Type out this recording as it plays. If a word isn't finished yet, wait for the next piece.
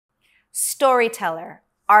Storyteller,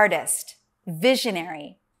 artist,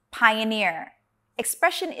 visionary, pioneer.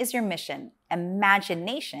 Expression is your mission.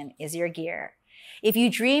 Imagination is your gear. If you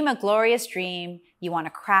dream a glorious dream, you want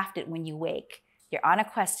to craft it when you wake. You're on a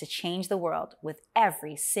quest to change the world with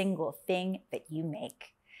every single thing that you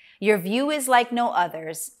make. Your view is like no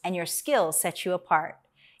others, and your skills set you apart.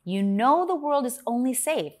 You know the world is only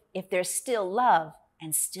safe if there's still love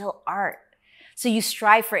and still art. So you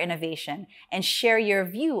strive for innovation and share your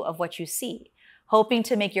view of what you see, hoping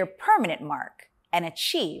to make your permanent mark and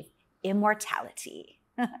achieve immortality.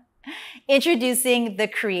 Introducing the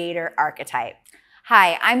Creator Archetype.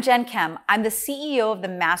 Hi, I'm Jen Kem. I'm the CEO of the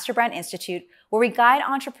Master Brand Institute, where we guide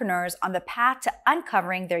entrepreneurs on the path to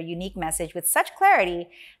uncovering their unique message with such clarity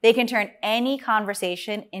they can turn any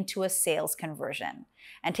conversation into a sales conversion.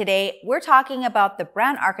 And today, we're talking about the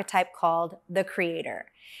brand archetype called the Creator.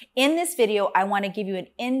 In this video, I want to give you an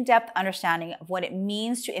in-depth understanding of what it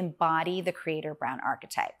means to embody the Creator brand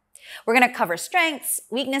archetype. We're going to cover strengths,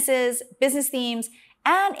 weaknesses, business themes,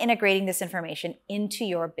 and integrating this information into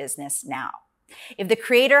your business now. If the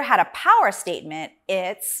Creator had a power statement,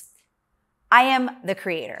 it's, I am the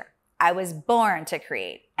Creator. I was born to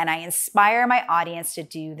create, and I inspire my audience to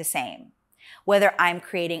do the same. Whether I'm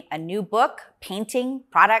creating a new book, painting,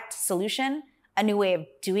 product, solution, a new way of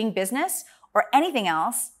doing business, or anything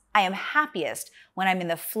else, I am happiest when I'm in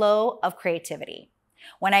the flow of creativity.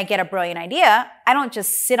 When I get a brilliant idea, I don't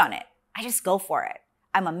just sit on it. I just go for it.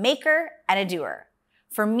 I'm a maker and a doer.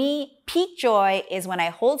 For me, peak joy is when I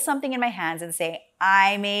hold something in my hands and say,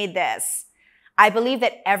 I made this. I believe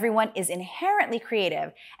that everyone is inherently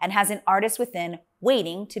creative and has an artist within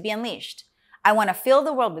waiting to be unleashed. I want to fill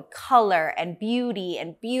the world with color and beauty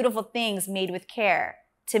and beautiful things made with care.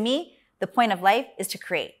 To me, the point of life is to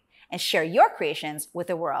create and share your creations with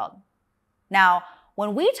the world. Now,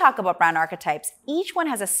 when we talk about brand archetypes, each one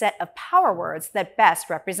has a set of power words that best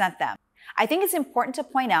represent them. I think it's important to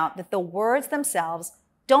point out that the words themselves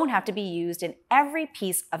don't have to be used in every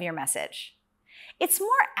piece of your message. It's more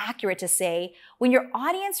accurate to say, when your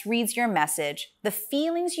audience reads your message, the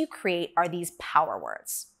feelings you create are these power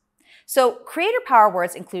words. So Creator power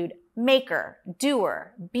words include maker,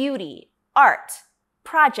 doer, beauty, art,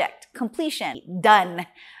 project, completion, done,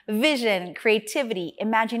 vision, creativity,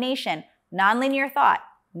 imagination, nonlinear thought,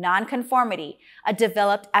 nonconformity, a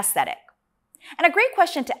developed aesthetic. And a great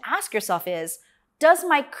question to ask yourself is, does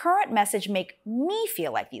my current message make me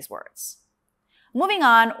feel like these words? Moving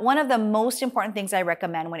on, one of the most important things I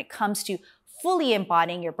recommend when it comes to fully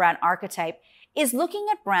embodying your brand archetype is looking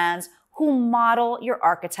at brands who model your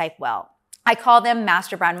archetype well. I call them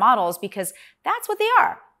master brand models because that's what they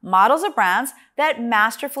are. Models of brands that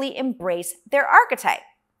masterfully embrace their archetype.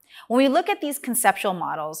 When we look at these conceptual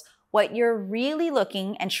models, what you're really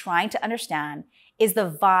looking and trying to understand is the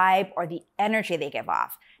vibe or the energy they give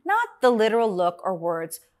off, not the literal look or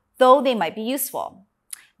words, though they might be useful.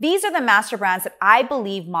 These are the master brands that I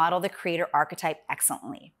believe model the Creator archetype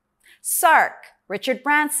excellently. Sark, Richard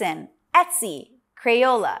Branson, Etsy,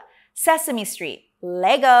 Crayola, Sesame Street,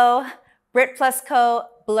 Lego, Brit Plus Co,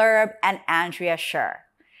 Blurb, and Andrea Scher.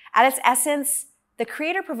 At its essence, the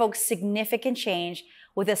Creator provokes significant change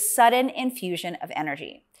with a sudden infusion of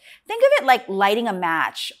energy. Think of it like lighting a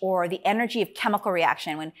match or the energy of chemical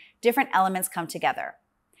reaction when different elements come together.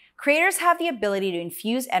 Creators have the ability to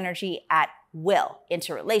infuse energy at will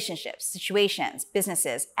into relationships, situations,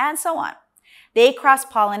 businesses, and so on. They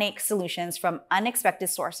cross-pollinate solutions from unexpected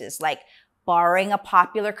sources, like borrowing a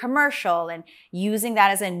popular commercial and using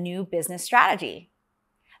that as a new business strategy.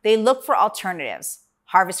 They look for alternatives,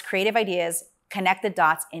 harvest creative ideas, connect the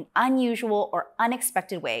dots in unusual or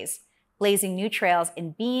unexpected ways, blazing new trails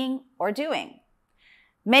in being or doing.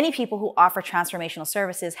 Many people who offer transformational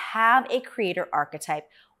services have a Creator archetype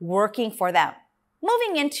working for them.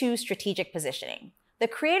 Moving into strategic positioning, the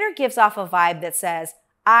Creator gives off a vibe that says,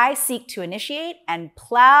 I seek to initiate and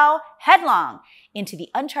plow headlong into the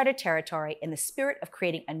uncharted territory in the spirit of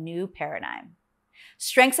creating a new paradigm.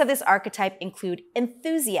 Strengths of this archetype include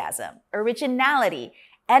enthusiasm, originality,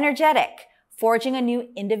 energetic, forging a new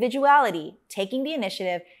individuality, taking the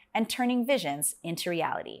initiative, and turning visions into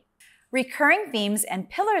reality. Recurring themes and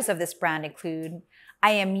pillars of this brand include,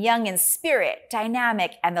 I am young in spirit,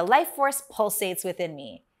 dynamic, and the life force pulsates within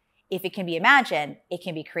me. If it can be imagined, it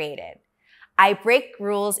can be created. I break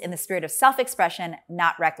rules in the spirit of self-expression,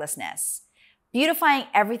 not recklessness. Beautifying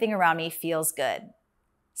everything around me feels good.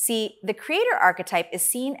 See, the Creator archetype is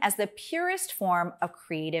seen as the purest form of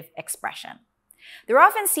creative expression. They're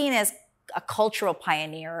often seen as a cultural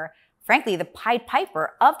pioneer, or frankly, the Pied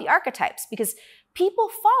Piper of the archetypes, because people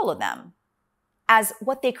follow them as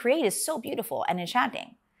what they create is so beautiful and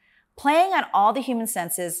enchanting. Playing on all the human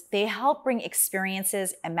senses, they help bring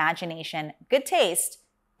experiences, imagination, good taste,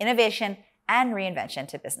 innovation, and reinvention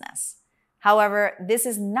to business. However, this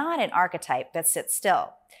is not an archetype that sits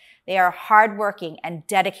still. They are hardworking and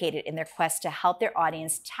dedicated in their quest to help their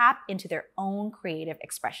audience tap into their own creative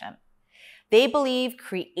expression. They believe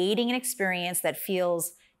creating an experience that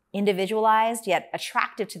feels individualized yet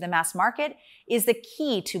attractive to the mass market is the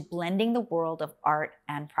key to blending the world of art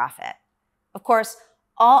and profit. Of course,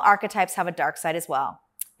 all archetypes have a dark side as well.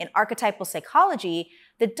 In archetypal psychology,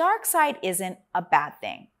 the dark side isn't a bad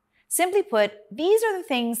thing. Simply put, these are the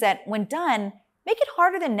things that, when done, make it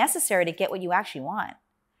harder than necessary to get what you actually want.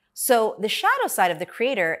 So the shadow side of the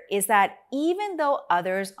creator is that even though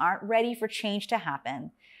others aren't ready for change to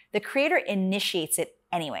happen, the creator initiates it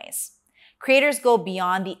anyways. Creators go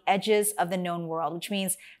beyond the edges of the known world, which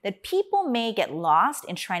means that people may get lost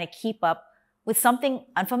in trying to keep up with something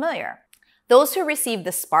unfamiliar. Those who receive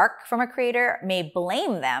the spark from a creator may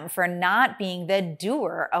blame them for not being the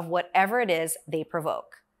doer of whatever it is they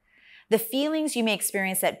provoke. The feelings you may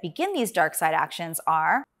experience that begin these dark side actions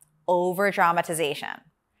are over-dramatization,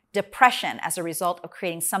 depression as a result of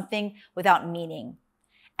creating something without meaning,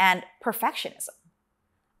 and perfectionism.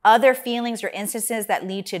 Other feelings or instances that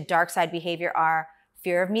lead to dark side behavior are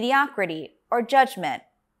fear of mediocrity or judgment,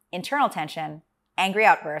 internal tension, angry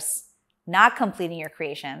outbursts, not completing your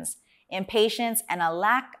creations, impatience, and a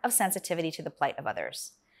lack of sensitivity to the plight of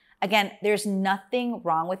others. Again, there's nothing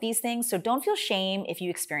wrong with these things, so don't feel shame if you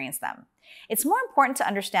experience them. It's more important to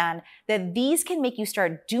understand that these can make you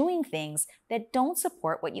start doing things that don't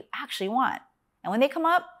support what you actually want. And when they come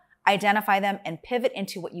up, identify them and pivot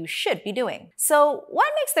into what you should be doing. So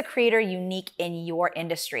what makes the creator unique in your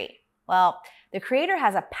industry? Well, the creator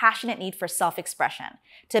has a passionate need for self-expression,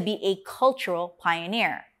 to be a cultural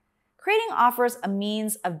pioneer. Creating offers a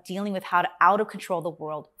means of dealing with how out of control the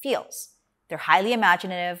world feels. They're highly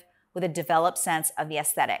imaginative with a developed sense of the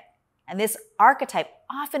aesthetic. And this archetype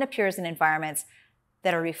often appears in environments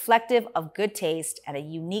that are reflective of good taste and a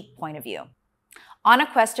unique point of view. On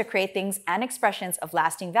a quest to create things and expressions of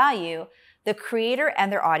lasting value, the creator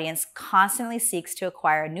and their audience constantly seeks to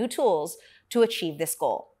acquire new tools to achieve this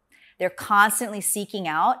goal. They're constantly seeking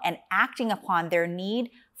out and acting upon their need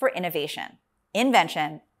for innovation,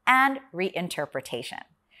 invention, and reinterpretation.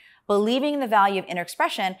 Believing in the value of inner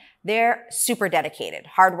expression, they're super dedicated,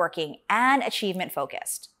 hardworking, and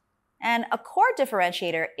achievement-focused. And a core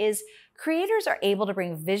differentiator is creators are able to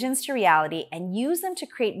bring visions to reality and use them to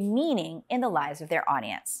create meaning in the lives of their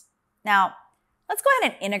audience. Now, let's go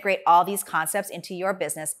ahead and integrate all these concepts into your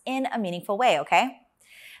business in a meaningful way, okay?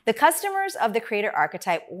 The customers of the creator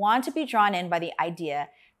archetype want to be drawn in by the idea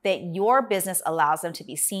that your business allows them to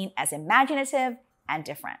be seen as imaginative and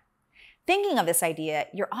different. Thinking of this idea,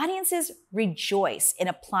 your audiences rejoice in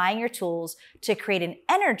applying your tools to create an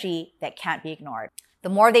energy that can't be ignored. The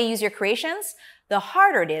more they use your creations, the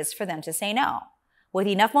harder it is for them to say no. With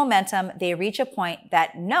enough momentum, they reach a point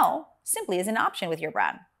that no simply is an option with your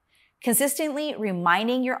brand. Consistently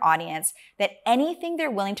reminding your audience that anything they're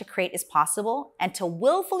willing to create is possible and to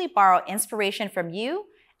willfully borrow inspiration from you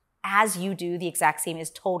as you do the exact same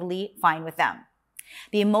is totally fine with them.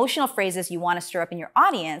 The emotional phrases you want to stir up in your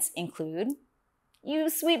audience include, you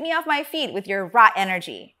sweep me off my feet with your raw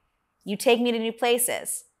energy. You take me to new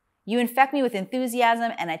places. You infect me with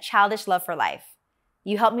enthusiasm and a childish love for life.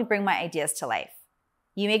 You help me bring my ideas to life.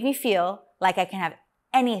 You make me feel like I can have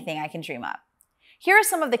anything I can dream up. Here are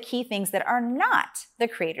some of the key things that are not the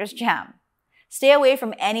creator's jam. Stay away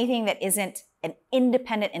from anything that isn't an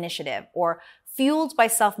independent initiative or fueled by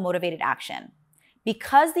self-motivated action.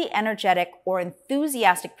 Because the energetic or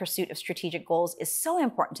enthusiastic pursuit of strategic goals is so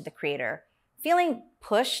important to the creator, feeling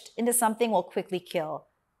pushed into something will quickly kill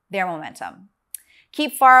their momentum.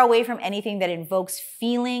 Keep far away from anything that invokes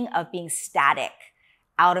feeling of being static,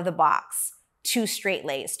 out of the box, too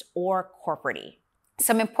straight-laced, or corporate-y.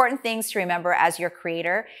 Some important things to remember as your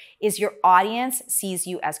creator is your audience sees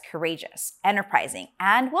you as courageous, enterprising,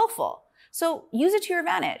 and willful. So use it to your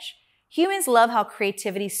advantage. Humans love how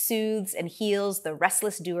creativity soothes and heals the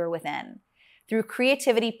restless doer within. Through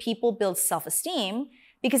creativity, people build self-esteem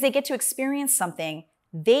because they get to experience something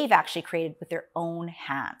they've actually created with their own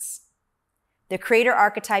hands. The creator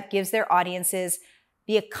archetype gives their audiences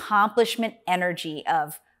the accomplishment energy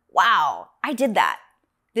of, wow, I did that.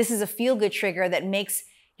 This is a feel-good trigger that makes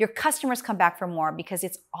your customers come back for more because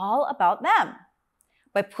it's all about them.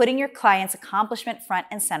 By putting your client's accomplishment front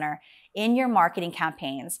and center in your marketing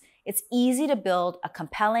campaigns, it's easy to build a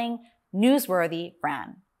compelling, newsworthy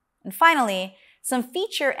brand. And finally, some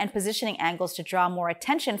feature and positioning angles to draw more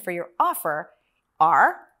attention for your offer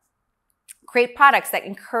are Create products that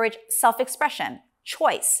encourage self-expression,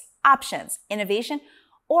 choice, options, innovation,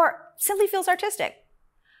 or simply feels artistic.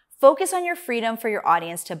 Focus on your freedom for your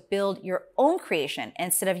audience to build your own creation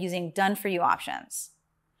instead of using done-for-you options.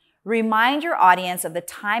 Remind your audience of the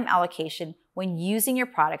time allocation when using your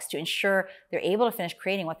products to ensure they're able to finish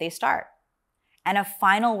creating what they start. And a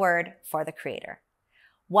final word for the creator.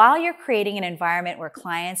 While you're creating an environment where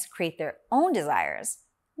clients create their own desires,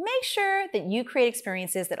 make sure that you create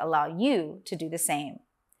experiences that allow you to do the same.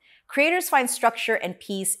 Creators find structure and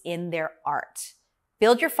peace in their art.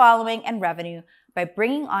 Build your following and revenue by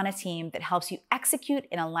bringing on a team that helps you execute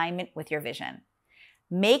in alignment with your vision.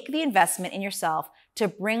 Make the investment in yourself to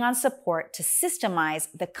bring on support to systemize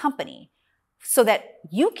the company so that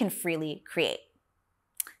you can freely create.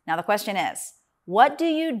 Now the question is, what do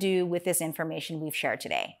you do with this information we've shared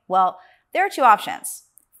today? Well, there are two options.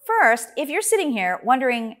 First, if you're sitting here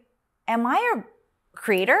wondering, am I a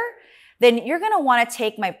creator? Then you're going to want to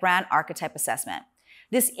take my Brand Archetype assessment.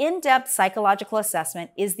 This in-depth psychological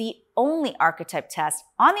assessment is the only archetype test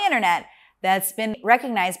on the internet that's been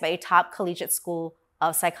recognized by a top collegiate school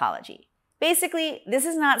of psychology. Basically, this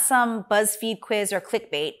is not some Buzzfeed quiz or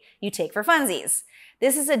clickbait you take for funsies.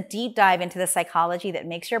 This is a deep dive into the psychology that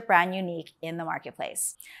makes your brand unique in the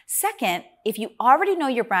marketplace. Second, if you already know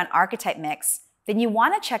your brand archetype mix, then you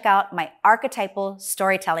want to check out my archetypal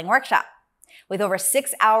storytelling workshop. With over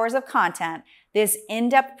 6 hours of content, this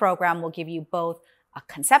in-depth program will give you both a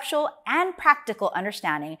conceptual and practical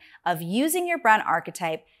understanding of using your brand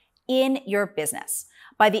archetype in your business.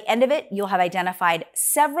 By the end of it, you'll have identified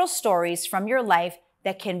several stories from your life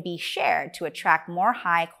that can be shared to attract more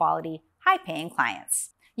high-quality, high-paying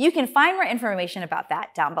clients. You can find more information about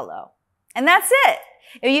that down below. And that's it!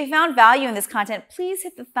 If you found value in this content, please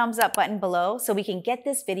hit the thumbs up button below so we can get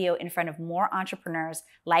this video in front of more entrepreneurs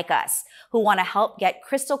like us who want to help get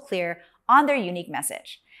crystal clear on their unique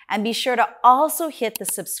message. And be sure to also hit the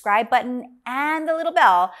subscribe button and the little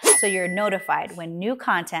bell so you're notified when new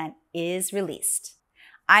content is released.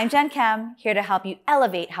 I'm Jen Kem, here to help you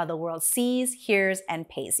elevate how the world sees, hears, and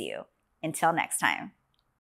pays you. Until next time.